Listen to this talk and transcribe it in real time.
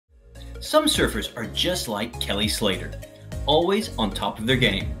Some surfers are just like Kelly Slater, always on top of their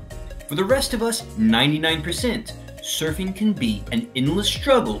game. For the rest of us, 99%, surfing can be an endless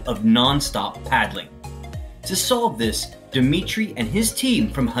struggle of non-stop paddling. To solve this, Dmitri and his team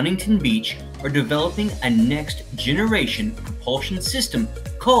from Huntington Beach are developing a next-generation propulsion system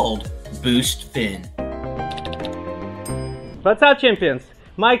called boostfin. What's up, champions?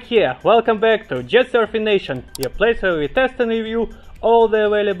 Mike here. Welcome back to Jet Surfing Nation, your place where we test and review all the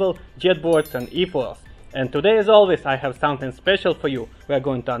available jetboards and e-foils. And today, as always, I have something special for you. We are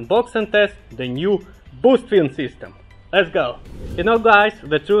going to unbox and test the new boostfin system. Let's go! You know, guys,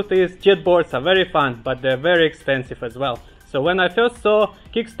 the truth is jetboards are very fun, but they're very expensive as well. So when I first saw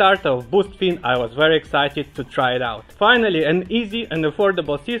Kickstarter of boostfin, I was very excited to try it out. Finally, an easy and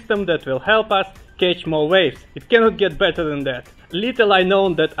affordable system that will help us catch more waves. It cannot get better than that. Little I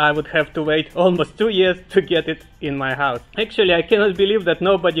known that I would have to wait almost 2 years to get it in my house. Actually, I cannot believe that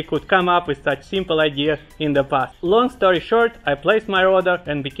nobody could come up with such simple idea in the past. Long story short, I placed my order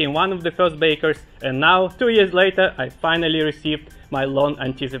and became one of the first bakers, and now 2 years later I finally received my long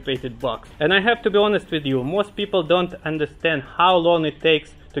anticipated box. And I have to be honest with you, most people don't understand how long it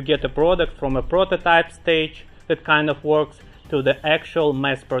takes to get a product from a prototype stage that kind of works to the actual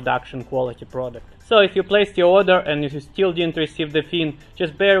mass production quality product. So if you placed your order and if you still didn't receive the fin,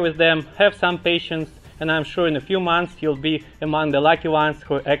 just bear with them, have some patience, and I'm sure in a few months you'll be among the lucky ones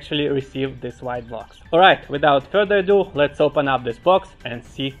who actually received this white box. Alright, without further ado, let's open up this box and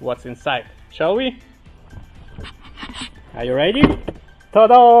see what's inside. Shall we? Are you ready?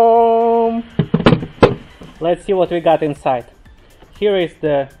 Ta-da! Let's see what we got inside. Here is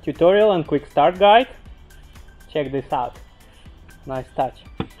the tutorial and quick start guide. Check this out. Nice touch.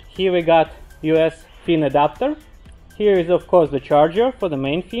 Here we got US fin adapter. Here is of course the charger for the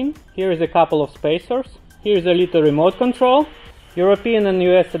main fin. Here is a couple of spacers. Here is a little remote control. European and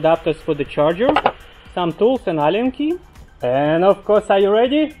US adapters for the charger. Some tools and Allen key. And of course, are you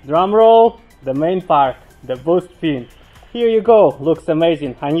ready? Drum roll, the main part, the boostfin. Here you go, looks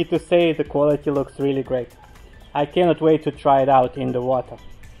amazing. I need to say the quality looks really great. I cannot wait to try it out in the water.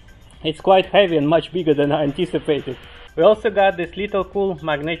 It's quite heavy and much bigger than I anticipated. We also got this little cool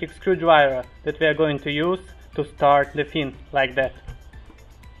magnetic screwdriver that we are going to use to start the fin, like that.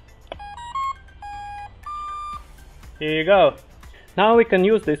 Here you go. Now we can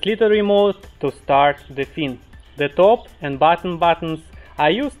use this little remote to start the fin. The top and bottom buttons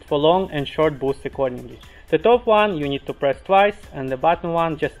are used for long and short boosts accordingly. The top one you need to press twice and the bottom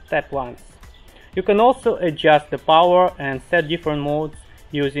one just tap once. You can also adjust the power and set different modes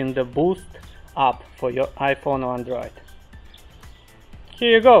using the boost app for your iPhone or Android.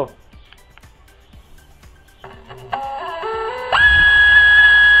 Here you go.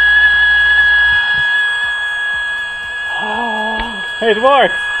 It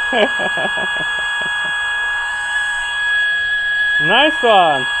works! Nice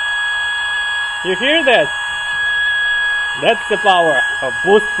one! You hear that? That's the power of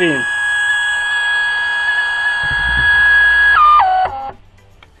boostfin.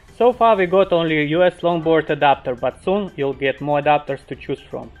 So far we got only a US longboard adapter, but soon you'll get more adapters to choose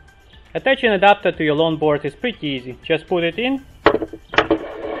from. Attaching an adapter to your longboard is pretty easy. Just put it in.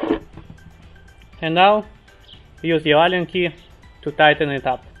 And now use the Allen key to tighten it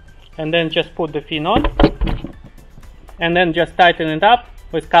up. And then just put the fin on. And then just tighten it up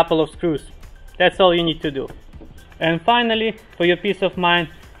with a couple of screws. That's all you need to do. And finally, for your peace of mind,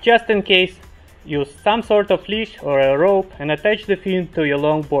 just in case, use some sort of leash or a rope and attach the fin to your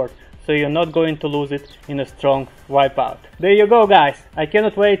longboard, so you're not going to lose it in a strong wipeout. There you go, guys. I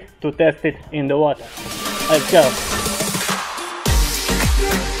cannot wait to test it in the water. Let's go.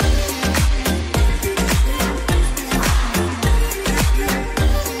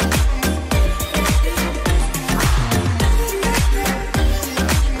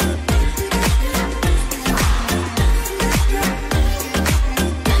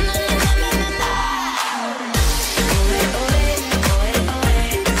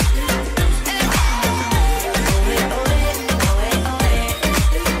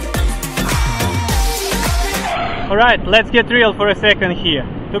 Alright, let's get real for a second here.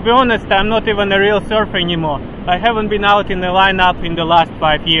 To be honest, I'm not even a real surfer anymore. I haven't been out in the lineup in the last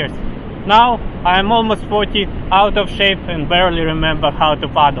 5 years. Now, I am almost 40, out of shape and barely remember how to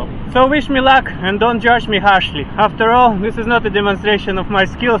paddle. So wish me luck and don't judge me harshly. After all, this is not a demonstration of my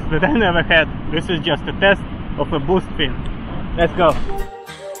skills that I never had. This is just a test of a boostfin. Let's go.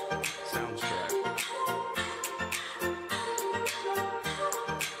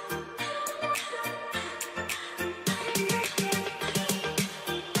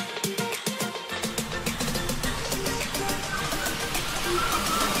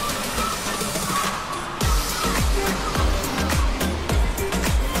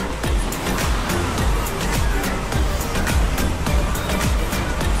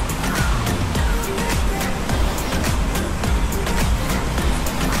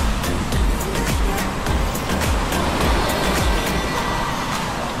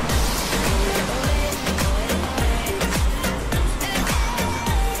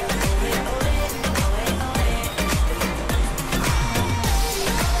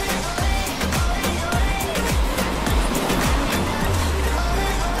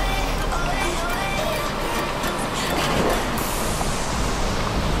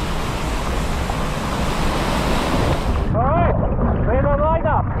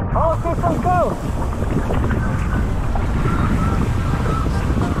 All systems go!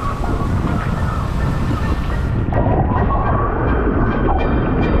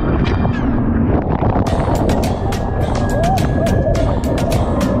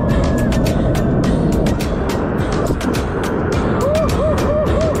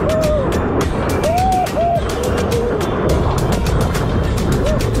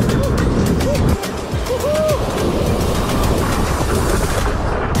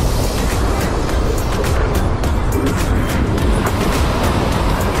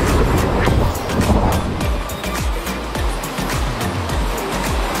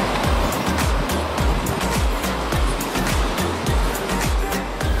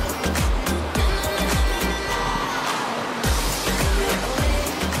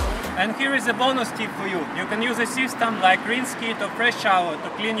 And here is a bonus tip for you. You can use a system like rinse kit or fresh shower to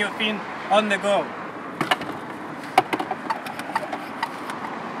clean your fin on the go.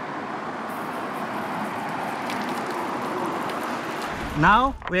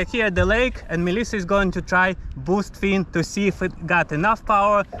 Now we are here at the lake and Melissa is going to try boost fin to see if it got enough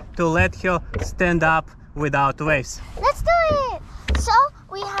power to let her stand up without waves. Let's do it! So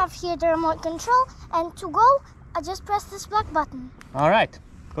we have here the remote control, and to go I just press this black button. Alright,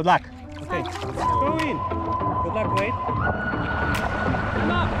 good luck. Okay, go in. Good luck, wait.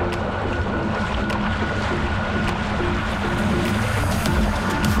 Come up.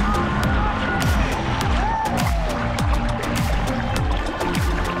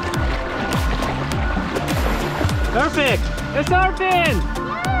 Perfect! You're surfing!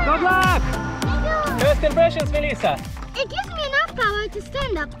 Yeah. Good luck! Thank you. First impressions, Melissa? It gives me enough power to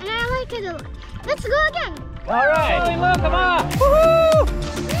stand up, and I like it a lot. Let's go again! Alright! Oh, look, come on! Woohoo!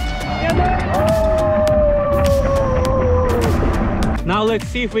 Now let's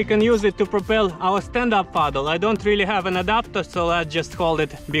see if we can use it to propel our stand-up paddle. I don't really have an adapter, so let's just hold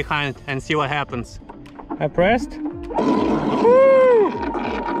it behind and see what happens. I pressed. Woo!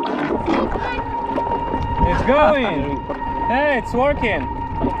 It's going! Hey, it's working!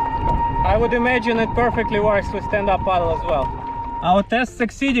 I would imagine it perfectly works with stand-up paddle as well. Our test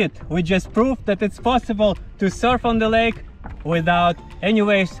succeeded. We just proved that it's possible to surf on the lake without any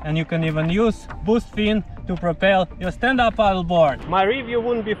waves, and you can even use boost fin to propel your stand-up paddle board. My review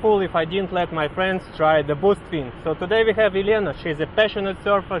wouldn't be full if I didn't let my friends try the boost fin. So today we have Elena. She's a passionate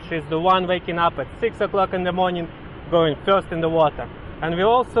surfer. She's the one waking up at 6 o'clock in the morning, going first in the water. And we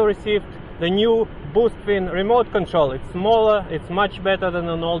also received the new boost fin remote control. It's smaller, it's much better than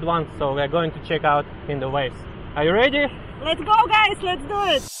an old one, so we're going to check out in the waves. Are you ready? Let's go, guys, let's do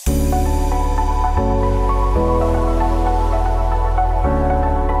it!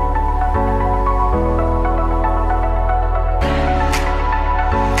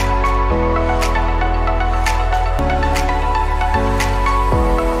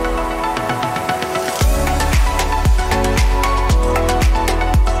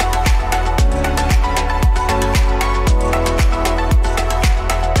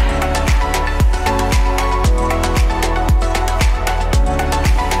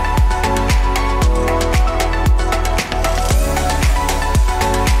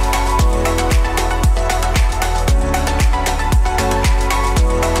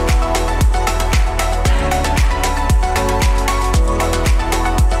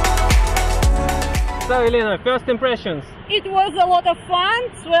 So Elena, first impressions? It was a lot of fun.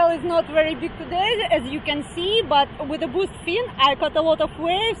 Swell is not very big today, as you can see, but with the boost fin I caught a lot of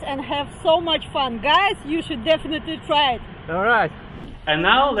waves and have so much fun. Guys, you should definitely try it. Alright. And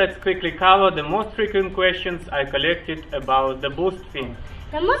now let's quickly cover the most frequent questions I collected about the boost fin.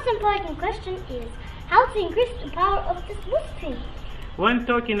 The most important question is how to increase the power of this boost fin. When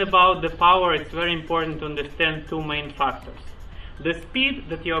talking about the power, it's very important to understand two main factors. The speed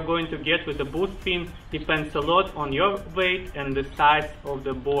that you are going to get with the boost fin depends a lot on your weight and the size of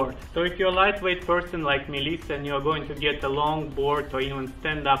the board. So if you're a lightweight person like Melissa and you're going to get a long board or even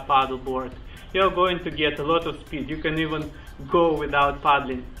stand-up paddle board, you're going to get a lot of speed. You can even go without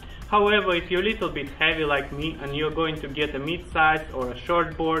paddling. However, if you're a little bit heavy like me and you're going to get a mid-size or a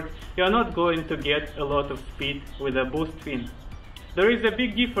short board, you're not going to get a lot of speed with a boost fin. There is a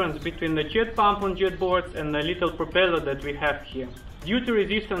big difference between the jet pump on jet boards and the little propeller that we have here. Due to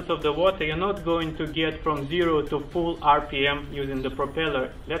resistance of the water, you're not going to get from 0 to full RPM using the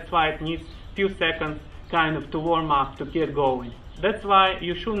propeller. That's why it needs few seconds kind of to warm up to get going. That's why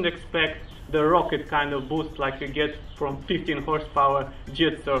you shouldn't expect the rocket kind of boost like you get from 15 horsepower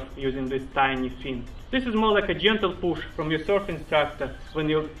jet surf using this tiny fin. This is more like a gentle push from your surf instructor when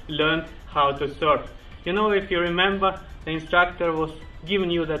you learn how to surf. You know, if you remember, the instructor was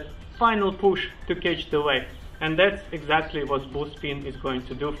giving you that final push to catch the wave. and that's exactly what boostfin is going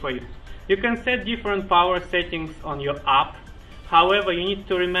to do for you. You can set different power settings on your app. However, you need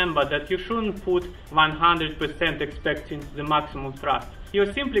to remember that you shouldn't put 100% expecting the maximum thrust.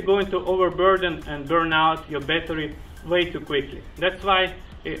 You're simply going to overburden and burn out your battery way too quickly. That's why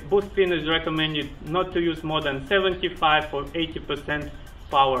boostfin is recommended not to use more than 75 or 80%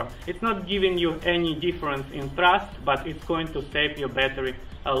 power. It's not giving you any difference in thrust, but it's going to save your battery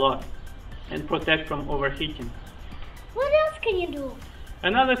a lot and protect from overheating. What else can you do?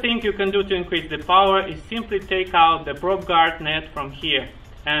 Another thing you can do to increase the power is simply take out the prop guard net from here.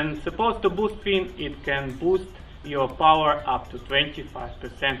 And supposed to boostfin, it can boost your power up to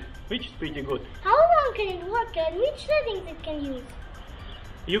 25%, which is pretty good. How long can it work and which settings it can use?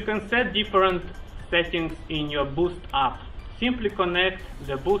 You can set different settings in your boost app. Simply connect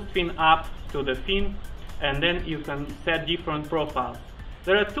the boostfin app to the fin, and then you can set different profiles.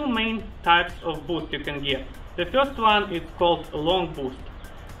 There are two main types of boost you can get. The first one is called long boost.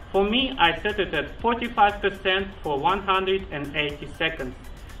 For me, I set it at 45% for 180 seconds.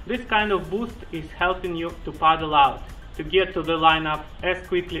 This kind of boost is helping you to paddle out, to get to the lineup as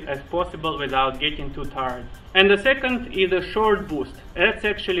quickly as possible without getting too tired. And the second is a short boost. That's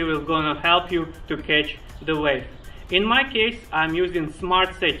actually gonna help you to catch the wave. In my case, I'm using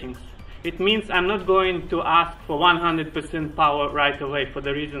smart settings. It means I'm not going to ask for 100% power right away for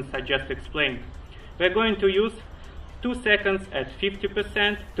the reasons I just explained. We're going to use 2 seconds at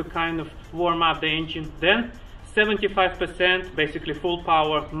 50% to kind of warm up the engine, then 75% basically full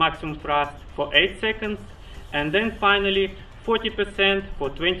power maximum thrust for 8 seconds, and then finally 40% for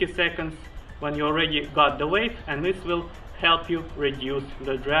 20 seconds when you already got the wave, and this will help you reduce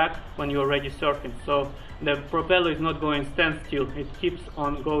the drag when you're already surfing. So the propeller is not going standstill, it keeps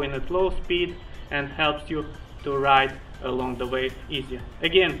on going at low speed and helps you to ride along the wave easier.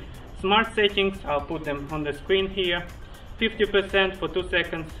 Again, smart settings, I'll put them on the screen here. 50% for 2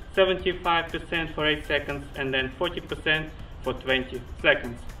 seconds, 75% for 8 seconds, and then 40% for 20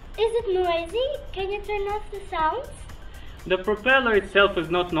 seconds. Is it noisy? Can you turn off the sounds? The propeller itself is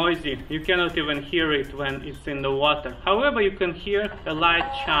not noisy. You cannot even hear it when it's in the water. However, you can hear a light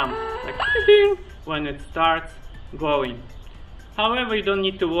chime, like ding, when it starts going. However, you don't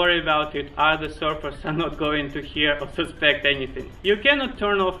need to worry about it. Other surfers are not going to hear or suspect anything. You cannot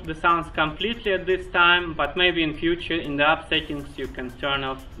turn off the sounds completely at this time, but maybe in future in the app settings you can turn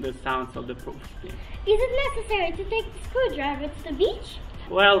off the sounds of the boostfin. Is it necessary to take the screwdriver to the beach?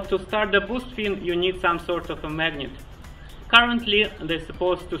 Well, to start the boostfin you need some sort of a magnet. Currently they're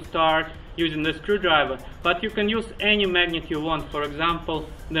supposed to start using the screwdriver, but you can use any magnet you want. For example,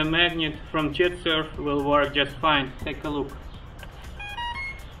 the magnet from JetSurf will work just fine. Take a look.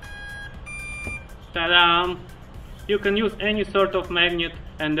 Ta-da! You can use any sort of magnet,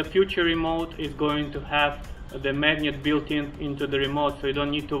 and the future remote is going to have the magnet built into the remote, so you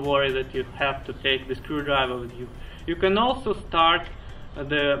don't need to worry that you have to take the screwdriver with you. You can also start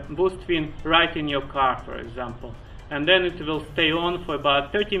the boostfin right in your car, for example, and then it will stay on for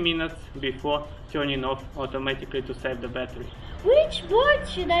about 30 minutes before turning off automatically to save the battery. Which board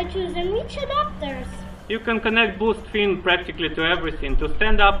should I choose and which adapters? You can connect boostfin practically to everything, to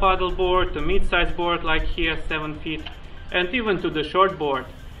stand-up paddle board, to mid-size board like here, 7 feet, and even to the short board.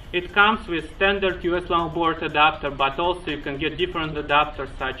 It comes with standard US longboard adapter, but also you can get different adapters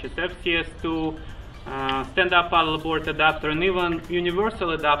such as FCS2, stand-up paddleboard adapter, and even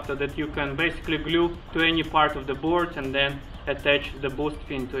universal adapter that you can basically glue to any part of the board and then attach the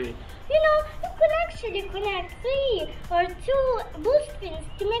boostfin to it. You know, you can actually connect 3 or 2 boostfins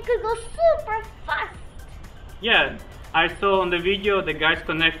to make it go super fast. Yeah, I saw on the video the guys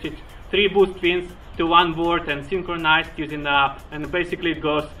connected 3 boostfins to one board and synchronized using the app, and basically it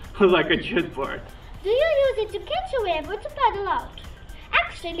goes like a jet board. Do you use it to catch a wave or to paddle out?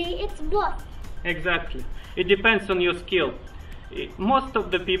 Actually, it's both. Exactly. It depends on your skill. Most of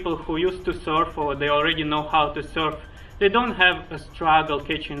the people who used to surf or they already know how to surf, they don't have a struggle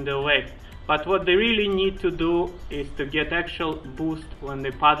catching the wave. But what they really need to do is to get actual boost when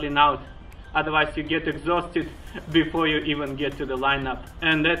they're paddling out. Otherwise you get exhausted before you even get to the lineup.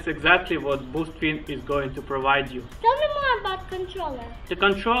 And that's exactly what boostfin is going to provide you. Tell me more about controller. The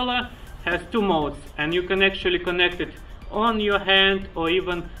controller has 2 modes, and you can actually connect it on your hand or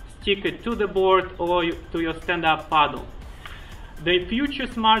even stick it to the board or to your stand-up paddle. The future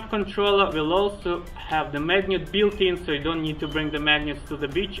smart controller will also have the magnet built in, so you don't need to bring the magnets to the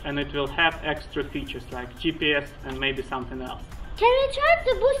beach, and it will have extra features like GPS and maybe something else. Can we charge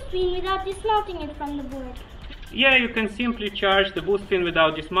the boostfin without dismounting it from the board? Yeah, you can simply charge the boostfin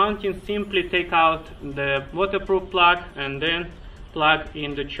without dismounting. Simply take out the waterproof plug and then plug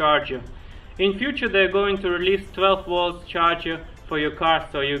in the charger. In future they're going to release 12 volts charger for your car,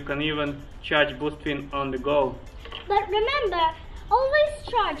 so you can even charge boostfin on the go. But remember, always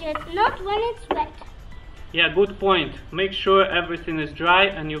charge it, not when it's wet. Yeah, good point. Make sure everything is dry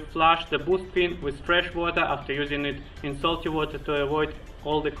and you flush the boostfin with fresh water after using it in salty water to avoid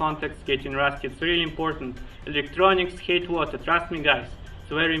all the contacts getting rusty. It's really important. Electronics hate water, trust me guys. It's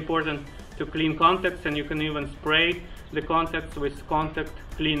very important to clean contacts, and you can even spray the contacts with contact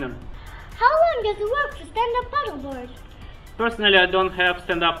cleaner. How long does it work for stand-up paddleboard? Personally, I don't have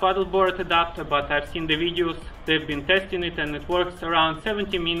stand-up paddleboard adapter, but I've seen the videos, they've been testing it, and it works around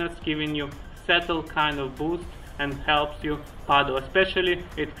 70 minutes, giving you settle kind of boost and helps you paddle. Especially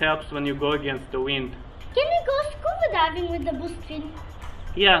it helps when you go against the wind. Can we go scuba diving with the boostfin?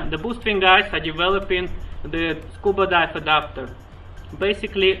 Yeah, the boostfin guys are developing the scuba dive adapter.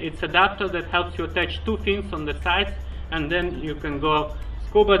 Basically, it's adapter that helps you attach two fins on the sides, and then you can go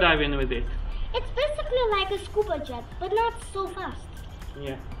scuba diving with it. It's basically like a scuba jet, but not so fast.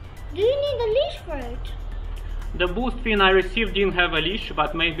 Yeah. Do you need a leash for it? The boostfin I received didn't have a leash,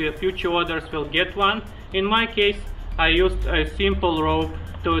 but maybe future orders will get one. In my case, I used a simple rope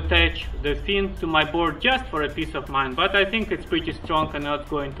to attach the fin to my board just for a peace of mind, but I think it's pretty strong and not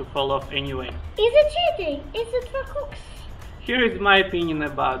going to fall off anyway. Is it cheating? Is it for cooks? Here is my opinion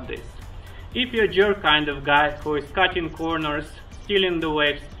about this. If you're a jerk kind of guy who is cutting corners, stealing the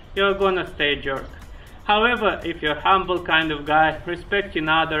waves, you're gonna stay a jerk. However, if you're a humble kind of guy, respecting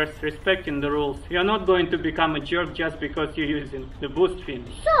others, respecting the rules, you're not going to become a jerk just because you're using the boostfin.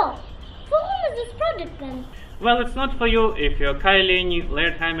 So, for whom is this product then? Well, it's not for you if you're Kyle Laney,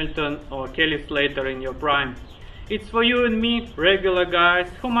 Laird Hamilton or Kelly Slater in your prime. It's for you and me, regular guys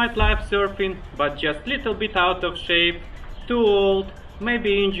who might like surfing, but just little bit out of shape, too old,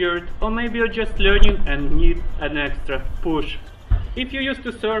 maybe injured, or maybe you're just learning and need an extra push. If you used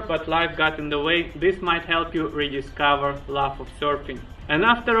to surf but life got in the way, this might help you rediscover love of surfing. And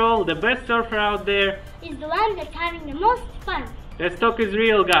after all, the best surfer out there is the one that's having the most fun. The stock is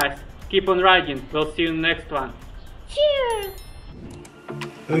real, guys. Keep on riding. We'll see you in the next one. Cheers!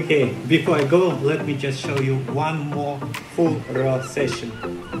 Okay, before I go, let me just show you one more full row session.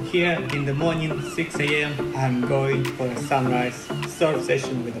 Here in the morning, 6 AM, I'm going for a sunrise surf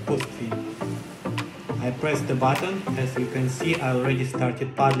session with a boostfin. I press the button. As you can see, I already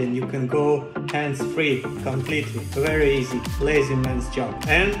started paddling. You can go hands-free completely. Very easy, lazy man's job.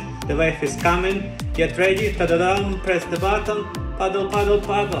 And the wave is coming. Get ready, ta-da-dam, press the button, paddle, paddle,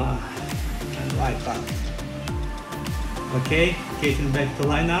 paddle. And wipe out. Okay, getting back to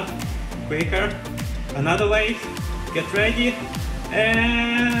lineup. Quicker. Another wave. Get ready.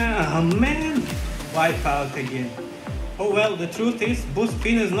 And oh man, wipe out again. Oh well, the truth is,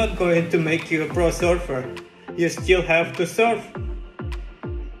 boostfin is not going to make you a pro surfer. You still have to surf.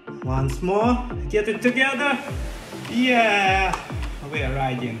 Once more, get it together. Yeah, we are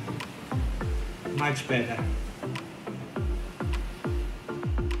riding. Much better.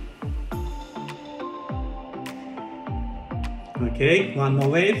 Okay, one more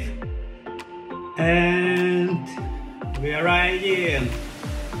wave. And we are riding.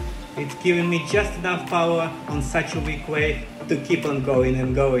 It's giving me just enough power on such a weak wave to keep on going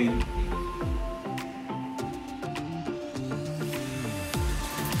and going.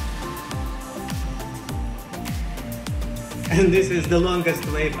 And this is the longest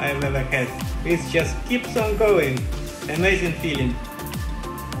wave I've ever had. It just keeps on going. Amazing feeling.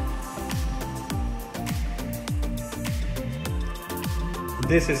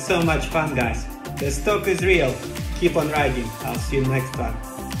 This is so much fun, guys. The stock is real. Keep on riding. I'll see you next time.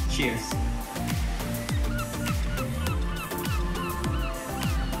 Cheers.